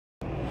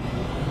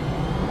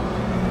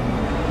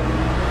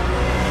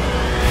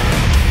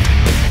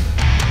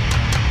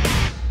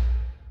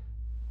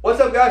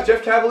up, guys?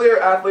 Jeff Cavalier,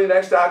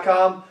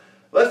 ATHLEAN-X.com.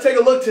 Let's take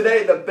a look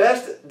today at the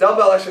best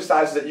dumbbell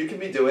exercises that you can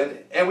be doing,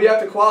 and we have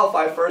to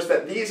qualify first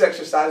that these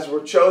exercises were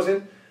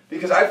chosen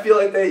because I feel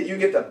like you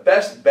get the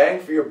best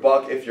bang for your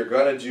buck if you're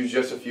going to do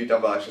just a few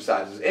dumbbell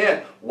exercises.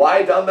 And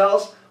why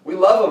dumbbells? We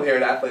love them here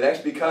at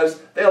ATHLEAN-X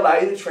because they allow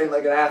you to train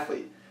like an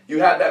athlete. You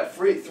have that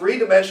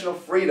three-dimensional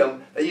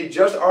freedom that you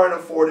just aren't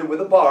afforded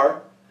with a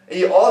bar, and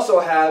you also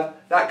have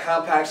that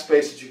compact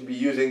space that you can be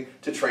using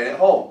to train at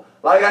home.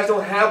 A lot of guys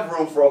don't have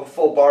room for a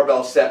full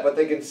barbell set, but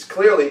they can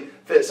clearly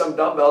fit some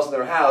dumbbells in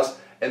their house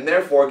and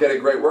therefore get a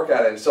great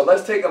workout in. So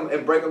let's take them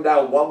and break them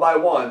down one by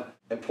one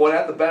and point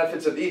out the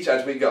benefits of each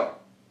as we go.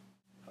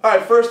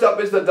 Alright, first up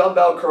is the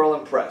dumbbell curl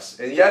and press.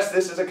 And yes,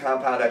 this is a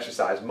compound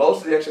exercise.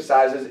 Most of the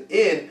exercises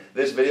in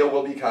this video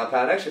will be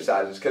compound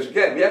exercises because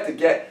again, we have to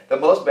get the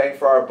most bang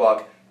for our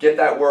buck, get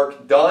that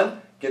work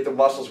done, get the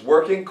muscles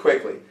working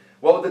quickly.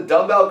 Well, with the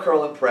dumbbell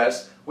curl and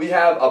press, we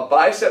have a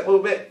bicep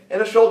movement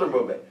and a shoulder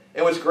movement.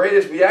 And what's great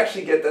is we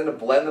actually get them to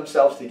blend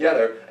themselves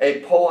together,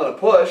 a pull and a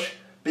push,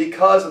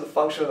 because of the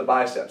function of the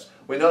biceps.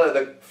 We know that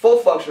the full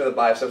function of the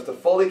biceps, to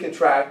fully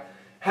contract,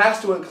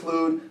 has to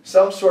include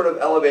some sort of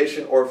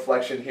elevation or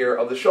flexion here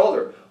of the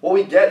shoulder. Well,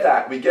 we get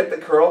that. We get the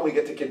curl, we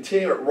get to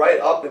continue it right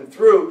up and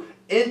through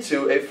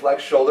into a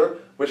flexed shoulder,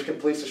 which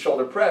completes the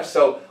shoulder press.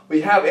 So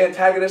we have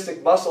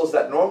antagonistic muscles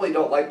that normally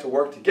don't like to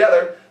work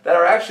together that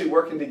are actually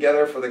working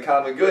together for the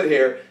common good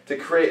here to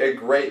create a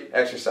great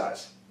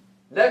exercise.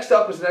 Next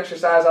up is an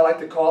exercise I like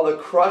to call the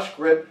crush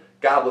grip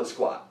goblet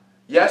squat.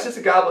 Yes, it's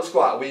a goblet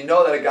squat. We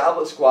know that a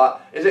goblet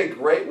squat is a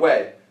great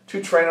way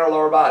to train our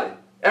lower body.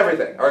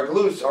 Everything, our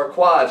glutes, our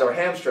quads, our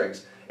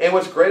hamstrings. And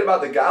what's great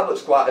about the goblet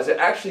squat is it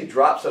actually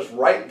drops us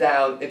right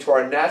down into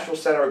our natural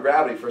center of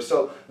gravity.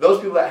 So those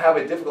people that have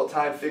a difficult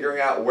time figuring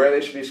out where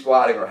they should be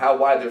squatting or how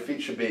wide their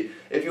feet should be,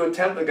 if you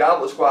attempt a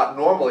goblet squat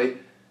normally,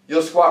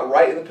 you'll squat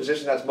right in the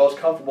position that's most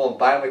comfortable and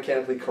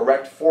biomechanically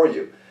correct for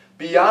you.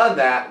 Beyond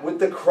that, with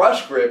the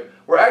crush grip,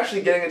 we're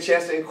actually getting a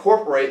chance to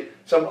incorporate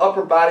some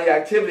upper body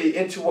activity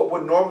into what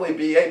would normally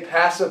be a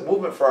passive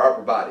movement for our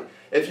upper body.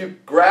 If you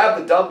grab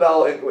the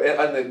dumbbell in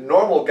the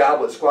normal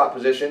goblet squat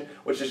position,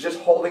 which is just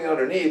holding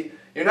underneath,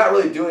 you're not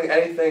really doing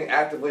anything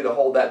actively to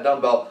hold that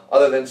dumbbell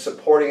other than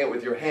supporting it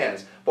with your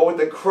hands. But with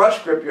the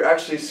crush grip, you're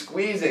actually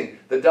squeezing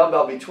the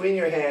dumbbell between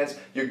your hands.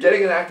 You're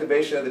getting an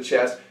activation of the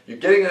chest. You're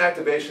getting an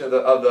activation of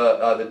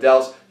the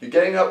delts. You're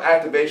getting an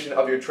activation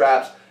of your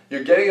traps.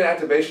 You're getting an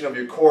activation of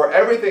your core.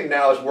 Everything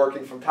now is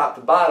working from top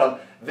to bottom.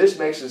 This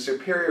makes it a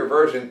superior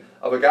version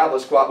of a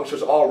goblet squat, which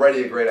was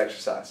already a great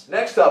exercise.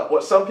 Next up,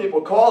 what some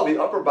people call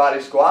the upper body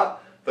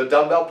squat, the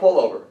dumbbell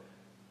pullover.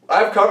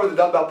 I've covered the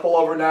dumbbell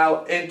pullover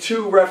now in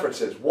two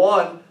references.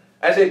 One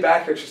as a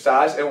back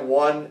exercise and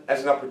one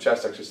as an upper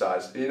chest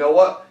exercise. You know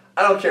what?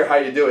 I don't care how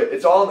you do it.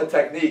 It's all in the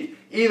technique.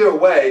 Either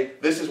way,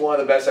 this is one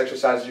of the best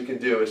exercises you can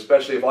do,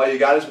 especially if all you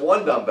got is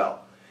one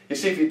dumbbell. You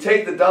see, if you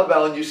take the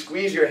dumbbell and you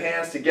squeeze your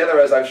hands together,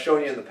 as I've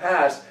shown you in the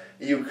past,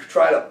 you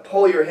try to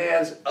pull your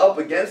hands up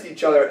against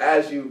each other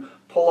as you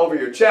pull over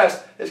your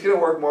chest, it's going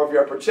to work more of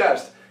your upper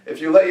chest. If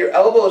you let your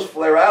elbows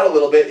flare out a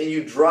little bit and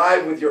you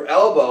drive with your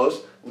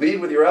elbows, lead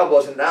with your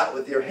elbows and not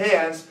with your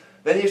hands,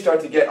 then you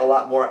start to get a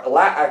lot more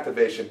lat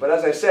activation. But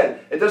as I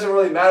said, it doesn't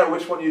really matter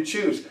which one you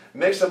choose.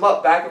 Mix them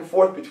up back and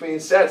forth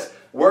between sets.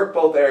 Work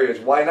both areas.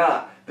 Why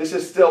not? This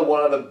is still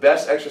one of the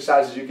best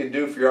exercises you can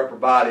do for your upper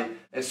body,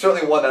 and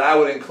certainly one that I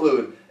would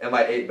include in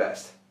my 8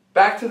 best.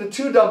 Back to the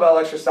 2 dumbbell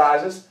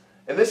exercises,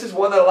 and this is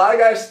one that a lot of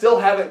guys still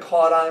haven't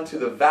caught on to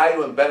the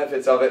value and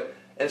benefits of it,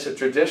 and it's a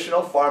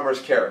traditional farmer's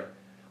carry.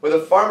 With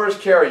a farmer's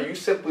carry, you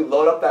simply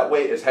load up that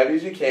weight as heavy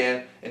as you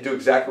can and do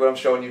exactly what I'm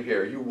showing you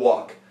here. You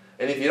walk.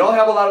 And if you don't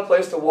have a lot of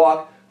place to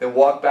walk, then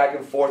walk back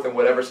and forth in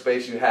whatever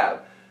space you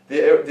have.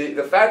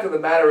 The fact of the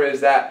matter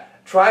is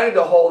that trying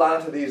to hold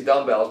on to these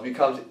dumbbells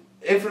becomes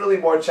infinitely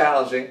more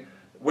challenging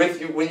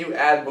when you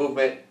add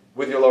movement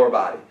with your lower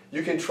body.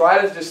 You can try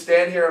to just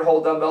stand here and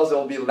hold dumbbells, it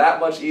will be that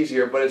much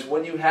easier, but it's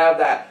when you have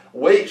that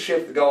weight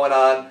shift going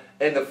on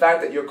and the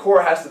fact that your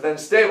core has to then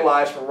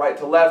stabilize from right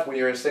to left when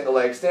you're in single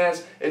leg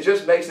stance, it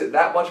just makes it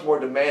that much more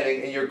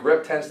demanding and your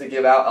grip tends to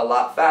give out a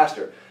lot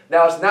faster.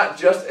 Now, it's not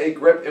just a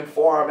grip and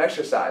forearm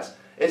exercise.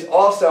 It's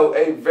also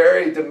a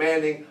very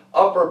demanding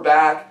upper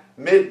back,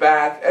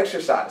 mid-back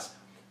exercise.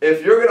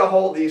 If you're going to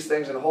hold these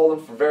things and hold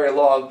them for very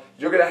long,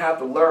 you're going to have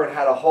to learn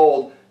how to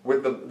hold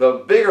with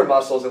the bigger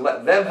muscles and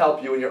let them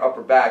help you in your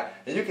upper back.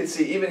 And you can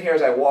see even here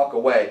as I walk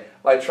away,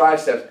 my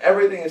triceps,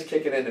 everything is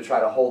kicking in to try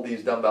to hold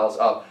these dumbbells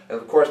up. And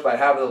of course, by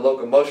having the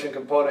locomotion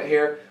component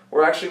here,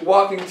 we're actually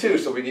walking too,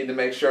 so we need to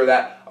make sure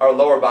that our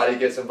lower body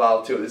gets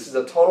involved too. This is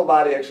a total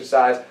body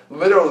exercise,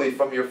 literally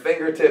from your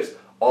fingertips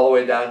all the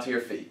way down to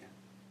your feet.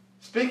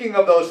 Speaking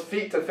of those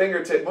feet to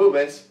fingertip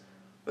movements,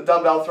 the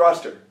dumbbell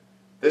thruster.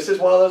 This is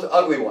one of those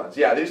ugly ones.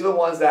 Yeah, these are the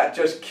ones that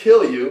just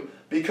kill you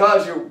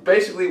because you're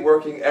basically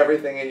working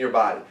everything in your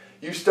body.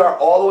 You start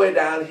all the way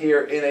down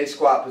here in a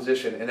squat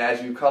position, and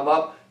as you come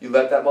up, you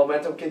let that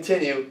momentum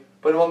continue,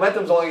 but the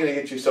momentum's only going to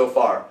get you so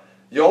far.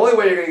 The only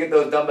way you're going to get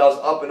those dumbbells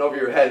up and over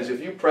your head is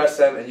if you press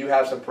them and you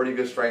have some pretty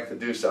good strength to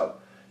do so.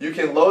 You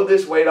can load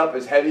this weight up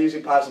as heavy as you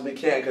possibly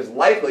can because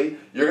likely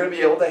you're going to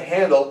be able to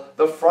handle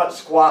the front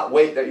squat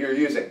weight that you're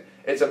using.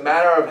 It's a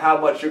matter of how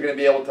much you're going to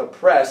be able to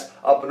press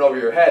up and over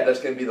your head that's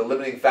going to be the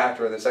limiting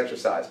factor in this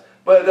exercise.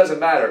 But it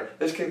doesn't matter.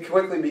 This can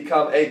quickly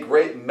become a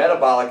great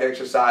metabolic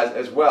exercise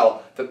as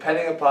well,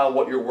 depending upon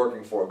what you're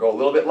working for. Go a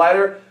little bit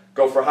lighter,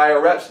 go for higher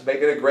reps,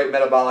 make it a great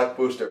metabolic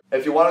booster.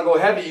 If you want to go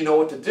heavy, you know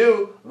what to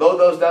do. Load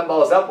those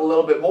dumbbells up a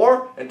little bit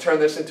more and turn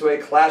this into a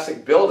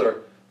classic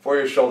builder for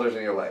your shoulders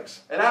and your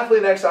legs. In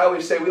ATHLEAN-X, I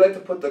always say we like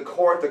to put the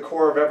core at the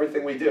core of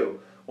everything we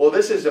do. Well,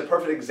 this is a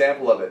perfect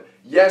example of it.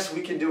 Yes,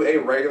 we can do a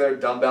regular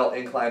dumbbell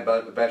incline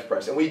bench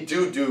press, and we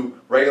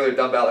do regular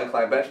dumbbell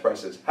incline bench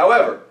presses.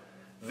 However,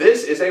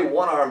 this is a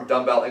one-arm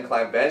dumbbell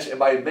incline bench, and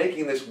by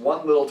making this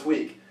one little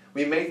tweak,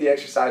 we make the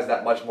exercise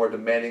that much more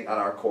demanding on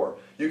our core.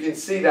 You can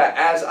see that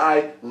as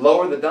I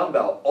lower the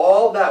dumbbell,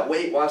 all that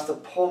weight wants to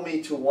pull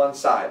me to one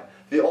side.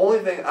 The only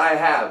thing I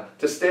have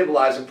to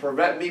stabilize and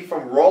prevent me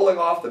from rolling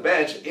off the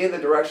bench in the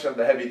direction of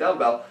the heavy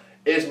dumbbell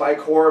is my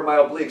core and my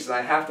obliques, and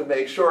I have to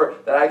make sure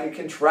that I can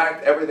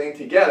contract everything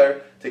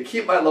together to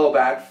keep my low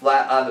back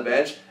flat on the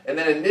bench and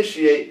then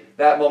initiate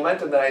that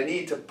momentum that I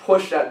need to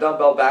push that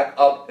dumbbell back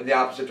up in the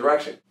opposite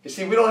direction. You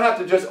see, we don't have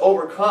to just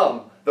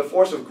overcome the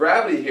force of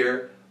gravity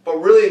here, but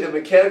really the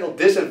mechanical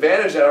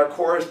disadvantage that our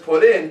core is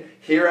put in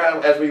here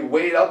as we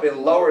weight up and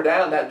lower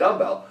down that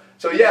dumbbell.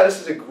 So yeah,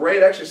 this is a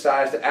great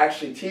exercise to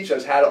actually teach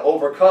us how to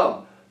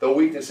overcome the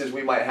weaknesses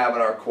we might have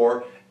in our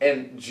core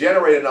and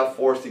generate enough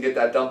force to get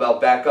that dumbbell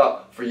back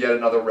up for yet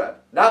another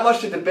rep. Not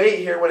much to debate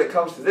here when it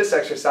comes to this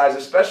exercise,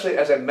 especially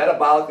as a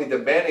metabolically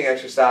demanding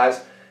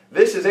exercise.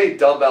 This is a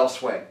dumbbell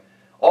swing.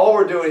 All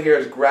we're doing here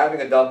is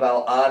grabbing a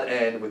dumbbell on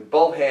end with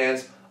both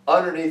hands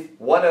underneath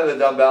one end of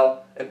the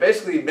dumbbell and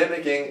basically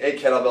mimicking a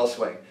kettlebell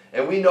swing.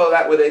 And we know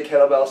that with a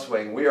kettlebell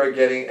swing, we are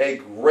getting a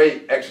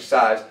great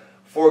exercise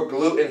for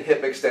glute and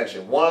hip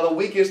extension, one of the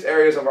weakest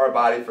areas of our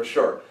body for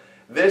sure.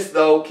 This,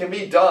 though, can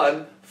be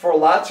done for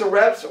lots of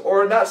reps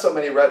or not so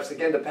many reps,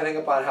 again, depending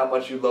upon how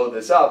much you load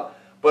this up.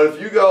 But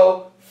if you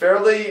go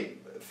fairly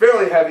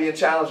heavy and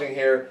challenging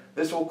here,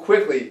 this will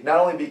quickly not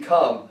only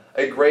become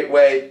a great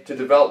way to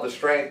develop the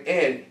strength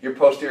in your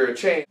posterior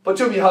chain, but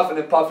to be huffing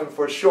and puffing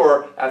for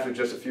sure after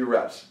just a few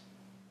reps.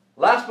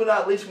 Last but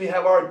not least, we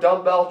have our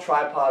dumbbell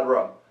tripod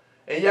row.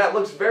 And yeah, it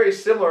looks very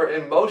similar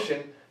in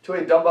motion to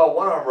a dumbbell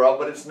one-arm row,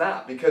 but it's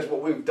not, because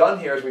what we've done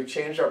here is we've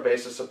changed our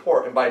base of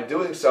support, and by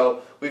doing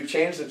so, we've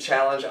changed the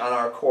challenge on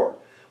our core.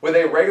 With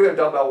a regular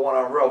dumbbell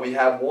one-arm row, we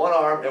have one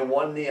arm and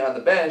one knee on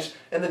the bench,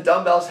 and the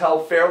dumbbell's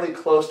held fairly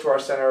close to our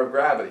center of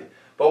gravity.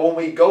 But when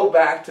we go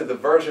back to the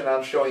version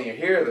I'm showing you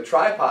here, the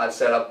tripod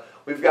setup,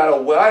 we've got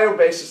a wider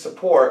base of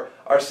support.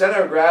 Our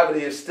center of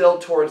gravity is still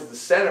towards the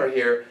center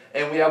here,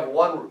 and we have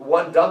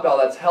one dumbbell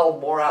that's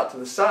held more out to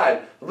the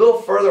side, a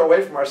little further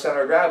away from our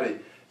center of gravity.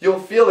 You'll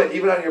feel it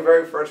even on your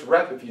very first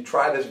rep if you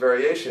try this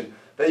variation,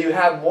 that you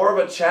have more of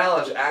a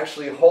challenge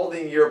actually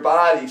holding your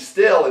body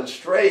still and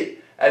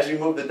straight as you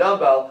move the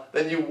dumbbell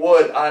than you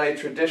would on a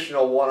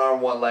traditional one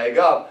arm, one leg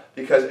up,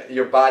 because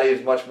your body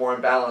is much more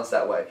imbalanced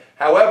that way.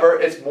 However,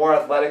 it's more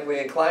athletically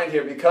inclined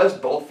here because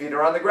both feet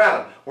are on the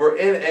ground. We're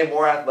in a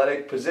more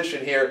athletic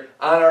position here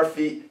on our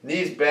feet,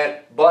 knees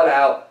bent, butt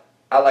out.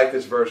 I like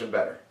this version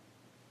better.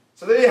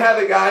 So there you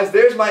have it, guys.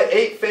 There's my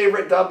 8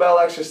 favorite dumbbell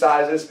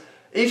exercises,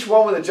 each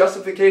one with a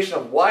justification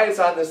of why it's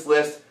on this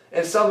list,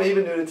 and some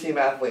even new to Team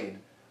Athlean.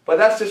 But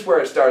that's just where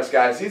it starts,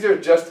 guys. These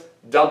are just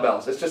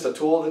dumbbells. It's just a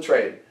tool of the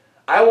trade.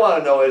 I want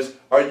to know is,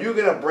 are you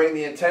going to bring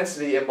the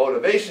intensity and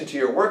motivation to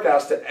your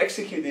workouts to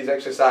execute these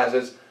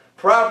exercises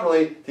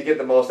properly to get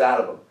the most out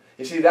of them?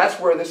 You see, that's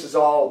where this is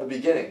all the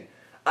beginning.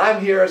 I'm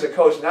here as a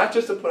coach not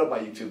just to put up my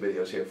YouTube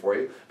videos here for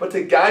you, but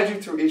to guide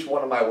you through each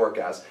one of my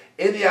workouts.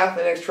 In the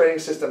ATHLEAN-X training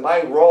system,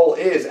 my role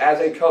is, as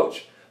a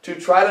coach, to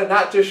try to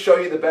not just show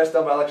you the best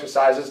dumbbell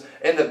exercises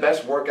and the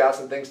best workouts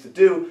and things to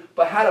do,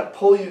 but how to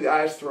pull you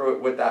guys through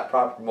it with that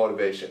proper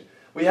motivation.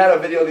 We had a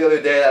video the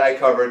other day that I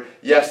covered.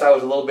 Yes, I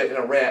was a little bit in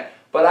a rant,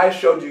 but I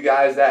showed you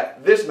guys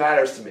that this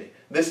matters to me.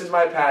 This is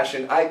my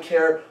passion. I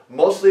care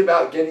mostly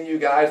about getting you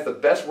guys the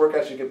best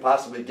workouts you can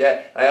possibly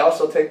get. And I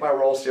also take my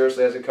role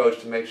seriously as a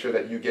coach to make sure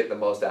that you get the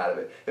most out of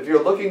it. If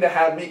you're looking to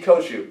have me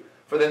coach you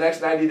for the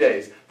next 90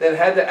 days, then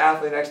head to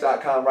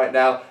ATHLEAN-X.com right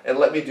now and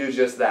let me do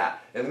just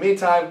that. In the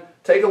meantime,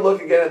 take a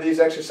look again at these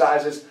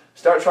exercises,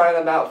 start trying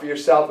them out for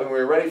yourself, and when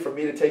you're ready for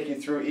me to take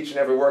you through each and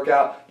every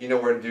workout, you know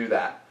where to do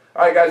that.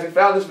 Alright guys, if you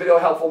found this video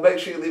helpful, make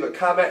sure you leave a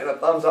comment and a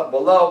thumbs up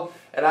below,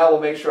 and I will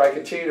make sure I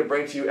continue to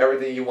bring to you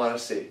everything you want to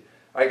see.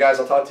 Alright guys,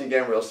 I'll talk to you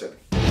again real soon.